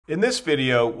In this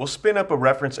video, we'll spin up a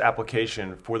reference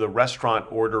application for the restaurant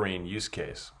ordering use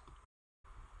case.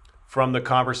 From the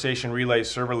ConversationRelay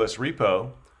serverless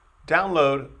repo,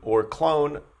 download or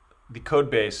clone the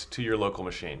codebase to your local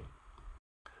machine.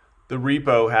 The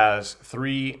repo has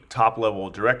 3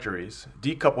 top-level directories,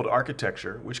 decoupled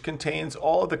architecture, which contains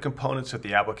all of the components of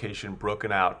the application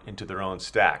broken out into their own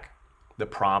stack. The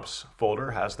prompts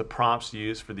folder has the prompts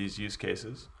used for these use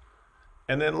cases.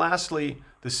 And then lastly,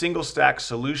 the single stack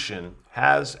solution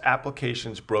has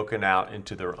applications broken out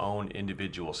into their own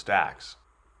individual stacks.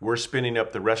 We're spinning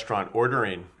up the restaurant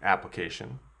ordering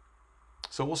application,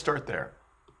 so we'll start there.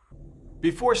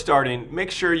 Before starting,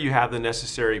 make sure you have the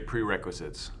necessary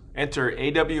prerequisites. Enter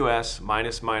AWS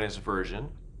 --version.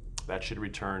 That should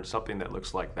return something that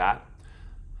looks like that.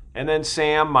 And then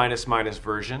SAM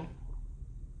 --version.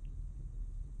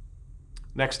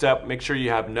 Next up, make sure you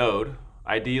have Node,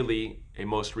 ideally a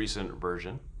most recent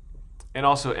version. And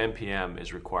also NPM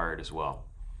is required as well.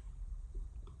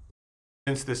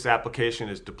 Since this application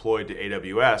is deployed to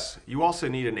AWS, you also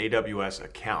need an AWS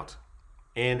account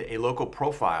and a local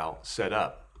profile set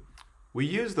up. We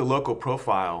use the local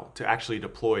profile to actually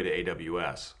deploy to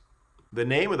AWS. The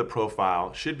name of the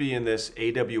profile should be in this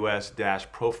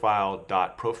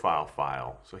aws-profile.profile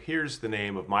file. So here's the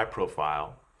name of my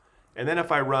profile. And then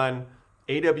if I run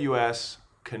AWS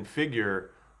configure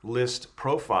list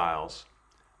profiles,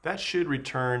 that should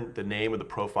return the name of the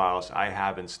profiles I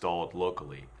have installed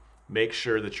locally. Make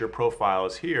sure that your profile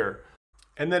is here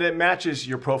and that it matches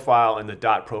your profile in the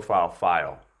 .profile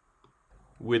file.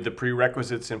 With the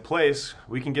prerequisites in place,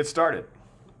 we can get started.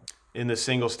 In the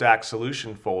single stack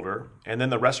solution folder and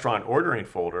then the restaurant ordering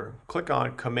folder, click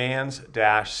on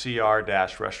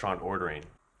commands-cr-restaurant ordering.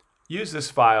 Use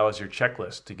this file as your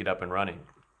checklist to get up and running.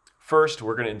 First,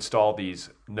 we're going to install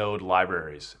these node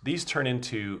libraries. These turn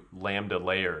into Lambda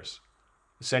layers.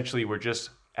 Essentially, we're just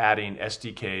adding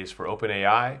SDKs for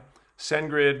OpenAI,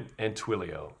 SendGrid, and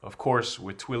Twilio. Of course,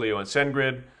 with Twilio and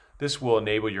SendGrid, this will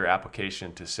enable your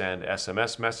application to send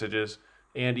SMS messages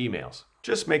and emails.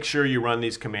 Just make sure you run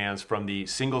these commands from the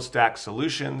single stack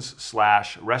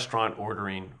solutions/restaurant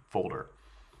ordering folder.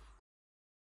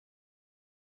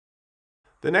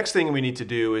 The next thing we need to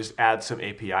do is add some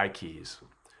API keys.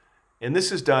 And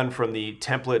this is done from the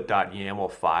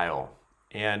template.yaml file.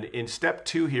 And in step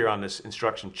 2 here on this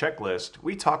instruction checklist,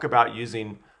 we talk about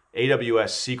using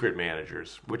AWS secret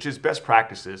managers, which is best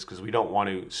practices because we don't want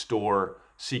to store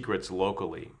secrets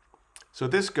locally. So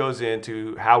this goes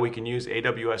into how we can use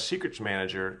AWS Secrets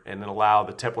Manager and then allow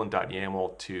the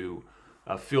template.yaml to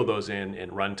fill those in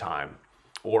runtime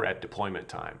or at deployment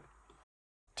time.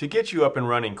 To get you up and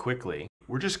running quickly,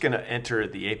 we're just going to enter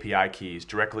the API keys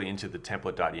directly into the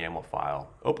template.yaml file.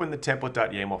 Open the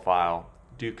template.yaml file,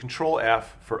 do Control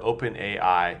F for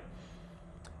OpenAI,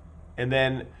 and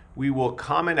then we will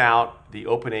comment out the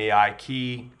OpenAI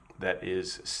key that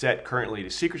is set currently to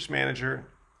Secrets Manager,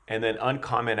 and then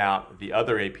uncomment out the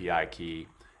other API key,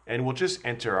 and we'll just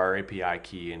enter our API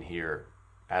key in here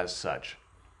as such.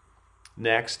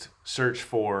 Next, search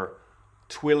for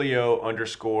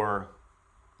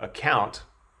Twilio_account,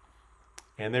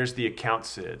 and there's the account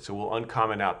SID. So we'll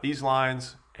uncomment out these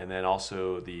lines, and then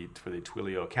also for the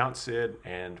Twilio account SID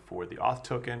and for the auth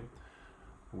token.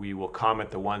 We will comment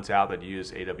the ones out that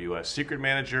use AWS Secret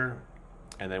Manager,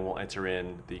 and then we'll enter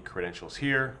in the credentials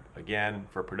here. Again,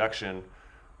 for production,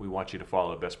 we want you to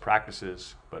follow best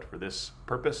practices, but for this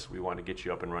purpose, we want to get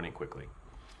you up and running quickly.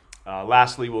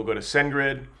 Lastly, we'll go to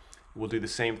SendGrid. We'll do the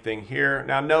same thing here.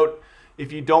 Now note,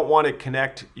 if you don't want to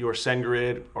connect your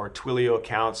SendGrid or Twilio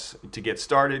accounts to get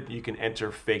started, you can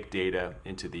enter fake data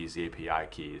into these API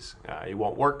keys. It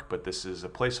won't work, but this is a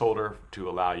placeholder to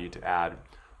allow you to add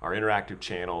our interactive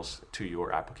channels to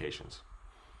your applications.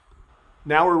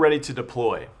 Now we're ready to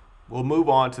deploy. We'll move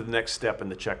on to the next step in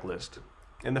the checklist.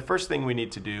 And the first thing we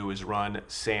need to do is run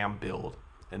SAM build.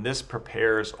 And this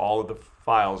prepares all of the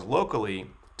files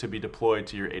locally to be deployed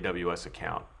to your AWS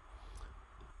account.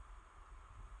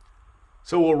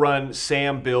 So we'll run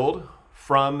SAM build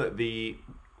from the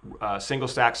single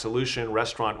stack solution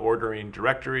restaurant ordering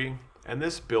directory, and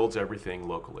this builds everything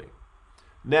locally.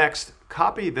 Next,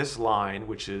 copy this line,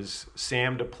 which is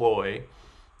SAM deploy,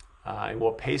 and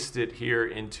we'll paste it here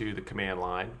into the command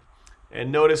line.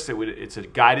 And notice that it's a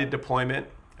guided deployment.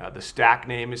 The stack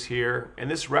name is here,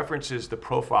 and this references the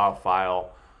profile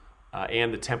file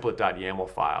and the template.yaml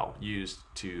file used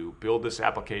to build this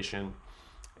application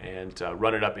and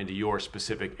run it up into your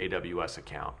specific AWS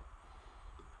account.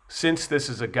 Since this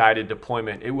is a guided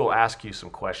deployment, it will ask you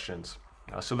some questions.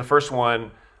 So the first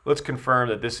one, let's confirm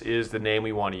that this is the name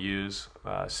we want to use,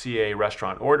 CA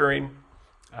restaurant ordering.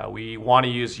 We want to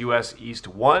use US East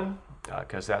 1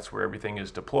 because that's where everything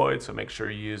is deployed, so make sure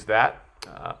you use that.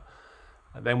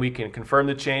 Then we can confirm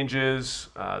the changes,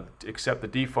 accept the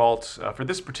defaults. For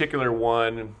this particular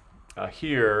one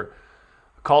here,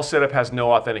 call setup has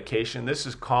no authentication. This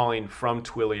is calling from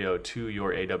Twilio to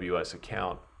your AWS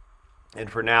account. And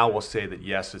for now, we'll say that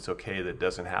yes, it's okay that it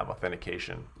doesn't have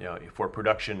authentication. For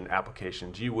production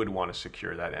applications, you would want to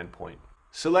secure that endpoint.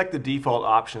 Select the default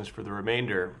options for the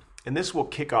remainder, and this will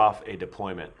kick off a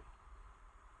deployment.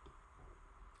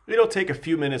 It'll take a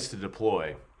few minutes to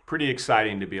deploy. Pretty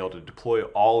exciting to be able to deploy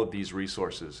all of these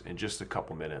resources in just a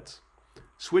couple minutes.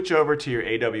 Switch over to your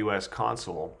AWS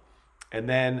console and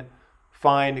then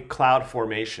find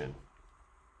CloudFormation.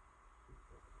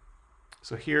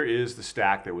 So here is the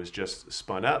stack that was just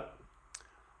spun up.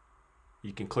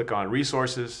 You can click on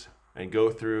resources and go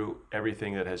through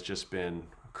everything that has just been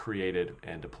created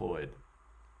and deployed.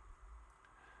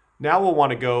 Now we'll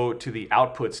want to go to the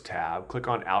Outputs tab, click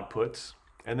on Outputs,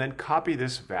 and then copy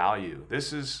this value.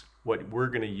 This is what we're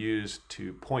going to use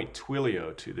to point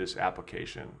Twilio to this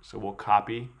application. So we'll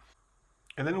copy,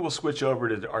 and then we'll switch over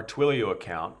to our Twilio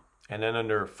account, and then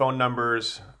under Phone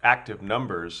Numbers, Active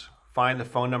Numbers, find the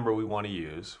phone number we want to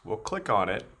use. We'll click on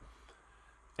it,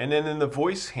 and then in the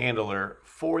voice handler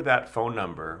for that phone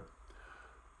number,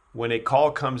 when a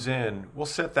call comes in, we'll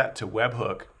set that to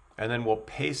webhook, and then we'll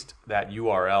paste that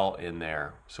URL in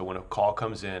there. So when a call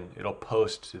comes in, it'll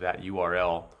post to that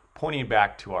URL, pointing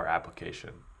back to our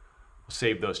application. We'll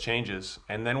save those changes,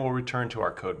 and then we'll return to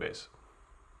our code base.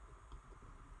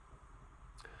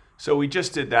 So we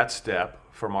just did that step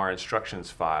from our instructions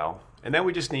file, and then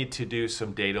we just need to do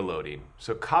some data loading.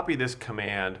 So copy this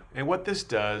command, and what this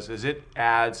does is it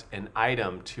adds an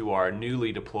item to our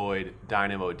newly deployed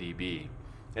DynamoDB.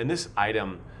 And this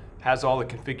item has all the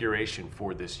configuration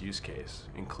for this use case,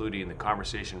 including the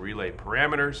conversation relay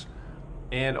parameters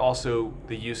and also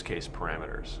the use case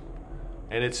parameters.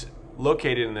 And it's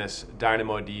located in this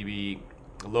DynamoDB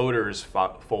loaders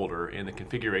folder in the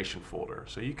configuration folder.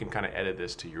 So you can kind of edit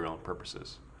this to your own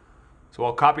purposes. So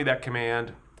I'll copy that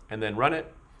command and then run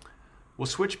it. We'll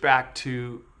switch back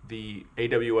to the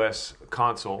AWS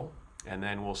console, and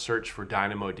then we'll search for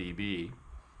DynamoDB.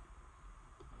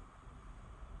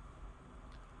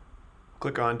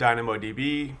 Click on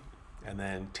DynamoDB and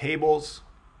then tables.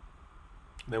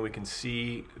 And then we can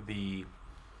see the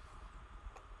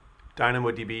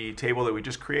DynamoDB table that we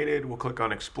just created. We'll click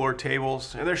on Explore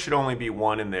Tables, and there should only be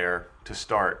one in there to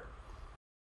start.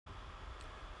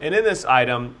 And in this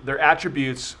item, there are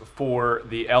attributes for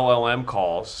the LLM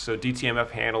calls, so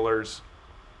DTMF handlers.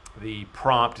 The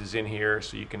prompt is in here,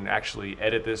 so you can actually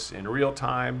edit this in real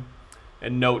time.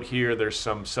 And note here, there's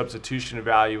some substitution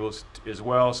values as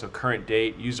well, so current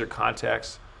date, user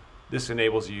context. This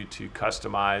enables you to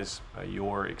customize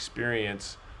your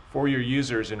experience for your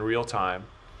users in real time.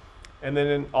 And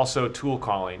then also tool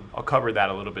calling. I'll cover that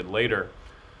a little bit later.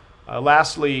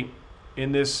 Lastly,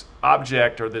 in this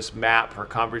object or this map for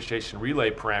conversation relay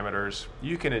parameters,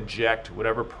 you can inject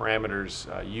whatever parameters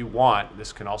you want.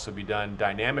 This can also be done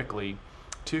dynamically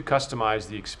to customize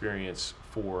the experience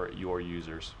for your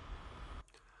users.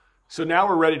 So now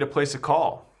we're ready to place a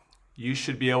call. You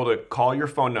should be able to call your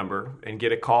phone number and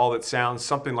get a call that sounds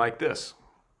something like this.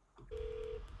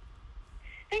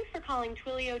 Thanks for calling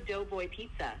Twilio Doughboy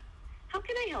Pizza. How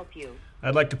can I help you?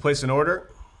 I'd like to place an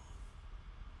order.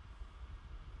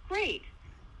 Great.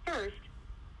 First,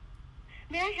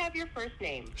 may I have your first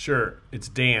name? Sure, it's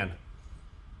Dan.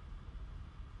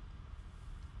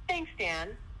 Thanks,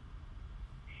 Dan.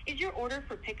 Is your order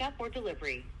for pickup or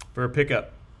delivery? For a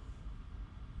pickup.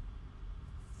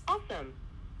 Awesome.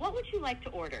 What would you like to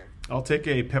order? I'll take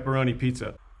a pepperoni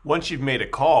pizza. Once you've made a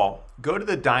call, go to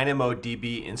the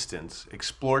DynamoDB instance,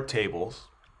 explore tables,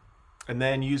 and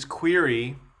then use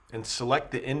query and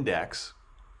select the index,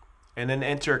 and then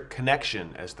enter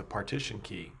connection as the partition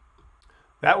key.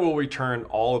 That will return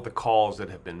all of the calls that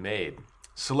have been made.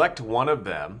 Select one of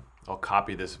them. I'll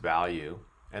copy this value,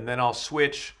 and then I'll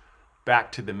switch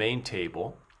back to the main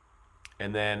table,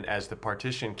 and then as the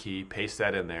partition key, paste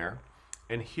that in there.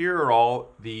 And here are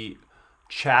all the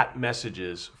chat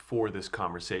messages for this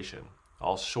conversation.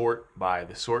 I'll sort by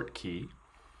the sort key,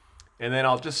 and then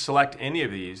I'll just select any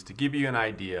of these to give you an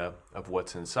idea of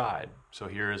what's inside. So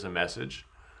here is a message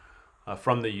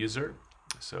from the user.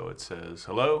 So it says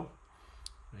hello,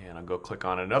 and I'll go click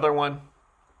on another one,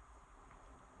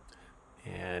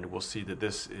 and we'll see that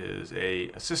this is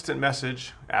an assistant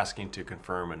message asking to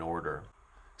confirm an order.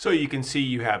 So you can see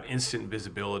you have instant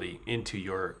visibility into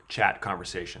your chat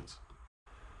conversations.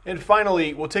 And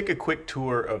finally, we'll take a quick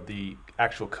tour of the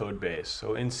actual code base.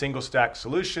 So in single stack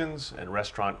solutions and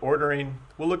restaurant ordering,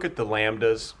 we'll look at the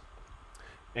lambdas.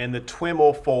 And the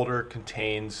TWIML folder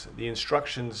contains the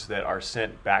instructions that are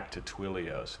sent back to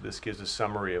Twilio. So this gives a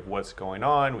summary of what's going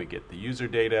on. We get the user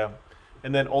data.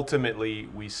 And then ultimately,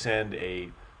 we send a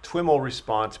TWIML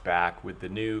response back with the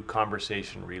new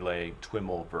conversation relay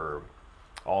TWIML verb.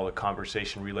 All the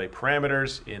conversation relay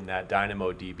parameters in that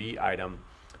DynamoDB item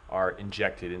are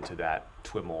injected into that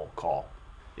TWIML call.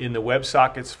 In the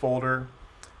WebSockets folder,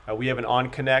 we have an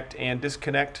onConnect and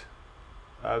disconnect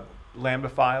Lambda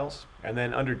files. And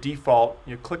then under default,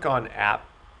 you click on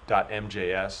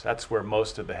app.mjs. That's where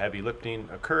most of the heavy lifting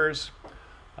occurs.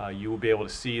 You will be able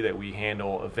to see that we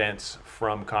handle events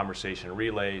from Conversation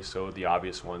Relay, so the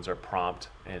obvious ones are prompt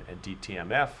and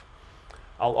DTMF.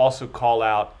 I'll also call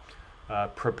out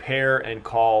prepare and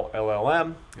call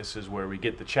LLM. This is where we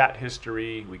get the chat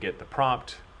history, we get the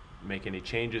prompt, make any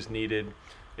changes needed,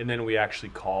 and then we actually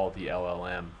call the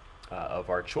LLM of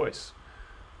our choice.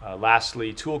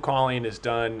 Lastly, tool calling is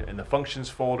done in the functions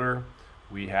folder.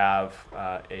 We have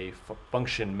a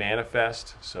function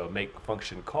manifest, so make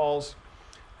function calls.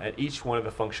 And each one of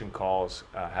the function calls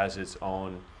has its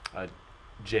own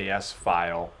JS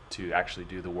file to actually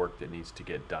do the work that needs to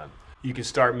get done. You can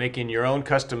start making your own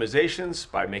customizations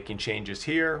by making changes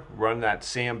here, run that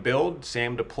SAM build,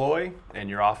 SAM deploy, and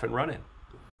you're off and running.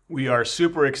 We are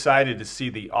super excited to see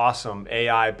the awesome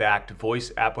AI-backed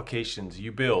voice applications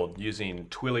you build using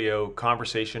Twilio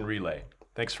Conversation Relay.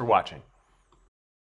 Thanks for watching.